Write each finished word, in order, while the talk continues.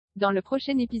Dans le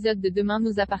prochain épisode de Demain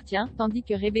nous appartient, tandis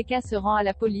que Rebecca se rend à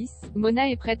la police, Mona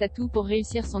est prête à tout pour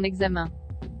réussir son examen.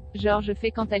 George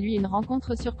fait quant à lui une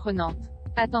rencontre surprenante.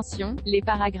 Attention, les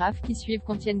paragraphes qui suivent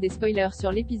contiennent des spoilers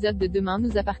sur l'épisode de Demain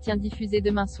nous appartient diffusé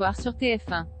demain soir sur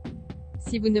TF1.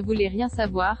 Si vous ne voulez rien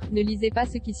savoir, ne lisez pas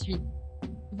ce qui suit.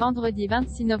 Vendredi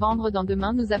 26 novembre dans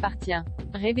Demain nous appartient.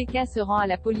 Rebecca se rend à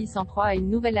la police en proie à une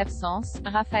nouvelle absence.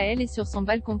 Raphaël est sur son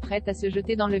balcon prête à se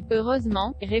jeter dans le.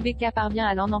 Heureusement, Rebecca parvient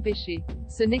à l'en empêcher.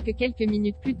 Ce n'est que quelques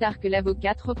minutes plus tard que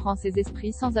l'avocate reprend ses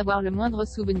esprits sans avoir le moindre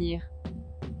souvenir.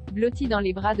 Blotti dans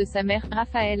les bras de sa mère,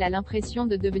 Raphaël a l'impression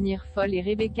de devenir folle et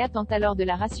Rebecca tente alors de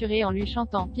la rassurer en lui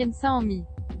chantant « Piensa en mi ».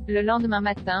 Le lendemain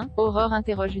matin, Aurore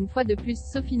interroge une fois de plus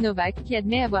Sophie Novak qui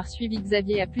admet avoir suivi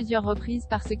Xavier à plusieurs reprises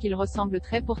parce qu'il ressemble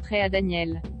trait pour trait à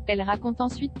Daniel. Elle raconte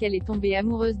ensuite qu'elle est tombée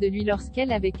amoureuse de lui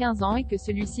lorsqu'elle avait 15 ans et que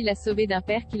celui-ci l'a sauvée d'un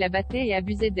père qui la battait et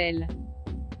abusait d'elle.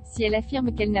 Si elle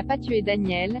affirme qu'elle n'a pas tué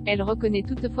Daniel, elle reconnaît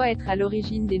toutefois être à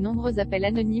l'origine des nombreux appels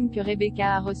anonymes que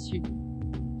Rebecca a reçus.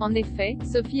 En effet,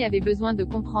 Sophie avait besoin de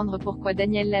comprendre pourquoi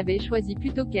Daniel l'avait choisi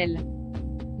plutôt qu'elle.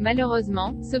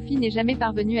 Malheureusement, Sophie n'est jamais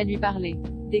parvenue à lui parler.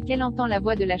 Dès qu'elle entend la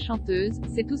voix de la chanteuse,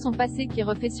 c'est tout son passé qui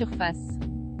refait surface.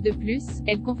 De plus,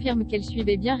 elle confirme qu'elle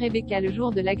suivait bien Rebecca le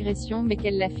jour de l'agression mais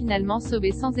qu'elle l'a finalement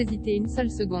sauvée sans hésiter une seule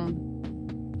seconde.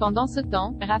 Pendant ce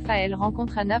temps, Raphaël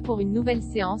rencontre Anna pour une nouvelle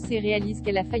séance et réalise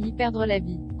qu'elle a failli perdre la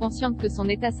vie. Consciente que son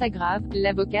état s'aggrave,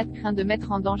 l'avocate craint de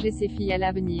mettre en danger ses filles à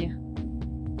l'avenir.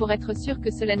 Pour être sûre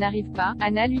que cela n'arrive pas,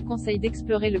 Anna lui conseille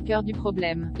d'explorer le cœur du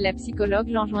problème. La psychologue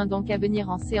l'enjoint donc à venir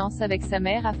en séance avec sa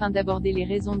mère afin d'aborder les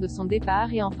raisons de son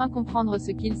départ et enfin comprendre ce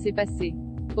qu'il s'est passé.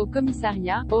 Au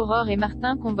commissariat, Aurore et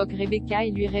Martin convoquent Rebecca et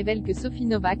lui révèlent que Sophie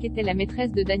Novak était la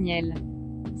maîtresse de Daniel.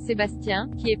 Sébastien,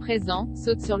 qui est présent,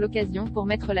 saute sur l'occasion pour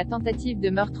mettre la tentative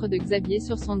de meurtre de Xavier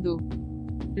sur son dos.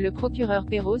 Le procureur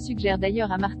Perrault suggère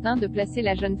d'ailleurs à Martin de placer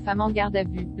la jeune femme en garde à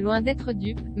vue. Loin d'être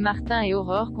dupes, Martin et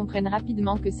Aurore comprennent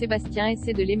rapidement que Sébastien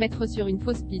essaie de les mettre sur une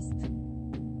fausse piste.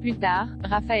 Plus tard,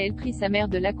 Raphaël prie sa mère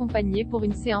de l'accompagner pour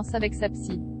une séance avec sa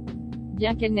psy.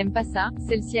 Bien qu'elle n'aime pas ça,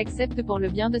 celle-ci accepte pour le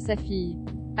bien de sa fille.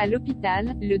 À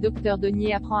l'hôpital, le docteur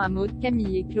Donnier apprend à Maud,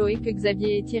 Camille et Chloé que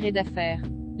Xavier est tiré d'affaire.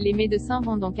 Les médecins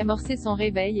vont donc amorcer son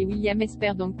réveil et William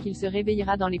espère donc qu'il se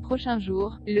réveillera dans les prochains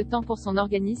jours, le temps pour son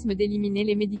organisme d'éliminer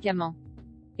les médicaments.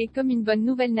 Et comme une bonne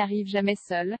nouvelle n'arrive jamais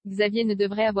seule, Xavier ne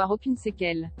devrait avoir aucune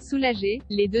séquelle. Soulagés,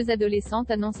 les deux adolescentes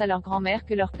annoncent à leur grand-mère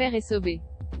que leur père est sauvé.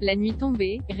 La nuit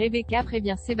tombée, Rebecca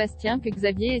prévient Sébastien que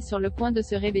Xavier est sur le point de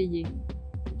se réveiller.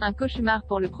 Un cauchemar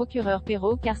pour le procureur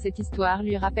Perrault car cette histoire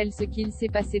lui rappelle ce qu'il s'est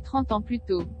passé 30 ans plus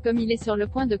tôt. Comme il est sur le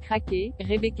point de craquer,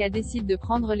 Rebecca décide de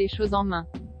prendre les choses en main.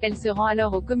 Elle se rend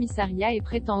alors au commissariat et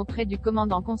prétend auprès du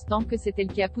commandant Constant que c'est elle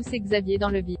qui a poussé Xavier dans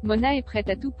le vide. Mona est prête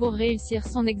à tout pour réussir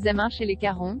son examen chez les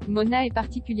Carons. Mona est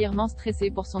particulièrement stressée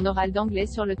pour son oral d'anglais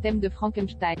sur le thème de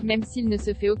Frankenstein. Même s'il ne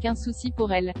se fait aucun souci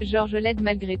pour elle, George l'aide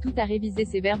malgré tout à réviser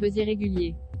ses verbes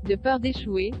irréguliers. De peur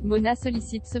d'échouer, Mona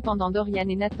sollicite cependant Dorian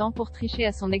et Nathan pour tricher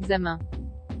à son examen.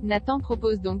 Nathan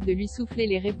propose donc de lui souffler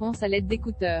les réponses à l'aide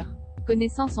d'écouteurs.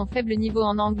 Connaissant son faible niveau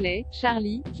en anglais,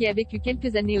 Charlie, qui a vécu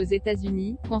quelques années aux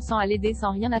États-Unis, consent à l'aider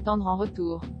sans rien attendre en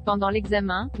retour. Pendant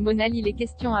l'examen, Mona lit les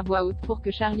questions à voix haute pour que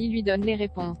Charlie lui donne les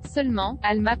réponses. Seulement,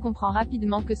 Alma comprend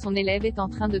rapidement que son élève est en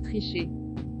train de tricher.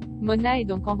 Mona est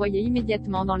donc envoyée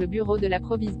immédiatement dans le bureau de la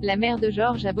proviseur. La mère de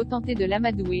George a beau tenter de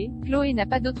l'amadouer, Chloé n'a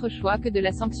pas d'autre choix que de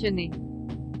la sanctionner.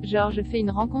 George fait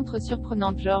une rencontre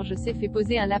surprenante. George s'est fait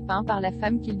poser un lapin par la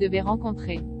femme qu'il devait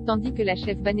rencontrer. Tandis que la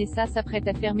chef Vanessa s'apprête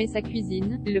à fermer sa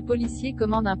cuisine, le policier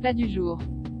commande un plat du jour.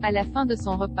 À la fin de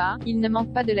son repas, il ne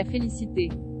manque pas de la féliciter.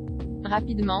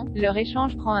 Rapidement, leur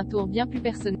échange prend un tour bien plus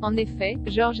personnel. En effet,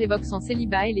 George évoque son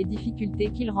célibat et les difficultés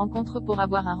qu'il rencontre pour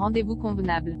avoir un rendez-vous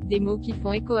convenable. Des mots qui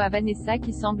font écho à Vanessa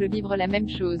qui semble vivre la même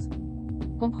chose.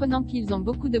 Comprenant qu'ils ont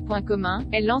beaucoup de points communs,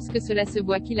 elle lance que cela se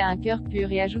voit qu'il a un cœur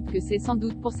pur et ajoute que c'est sans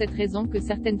doute pour cette raison que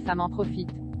certaines femmes en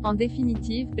profitent. En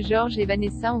définitive, George et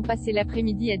Vanessa ont passé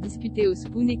l'après-midi à discuter au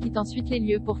Spoon et quittent ensuite les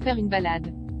lieux pour faire une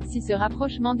balade. Si ce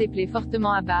rapprochement déplaît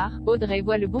fortement à Barr, Audrey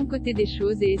voit le bon côté des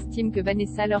choses et estime que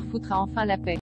Vanessa leur foutra enfin la paix.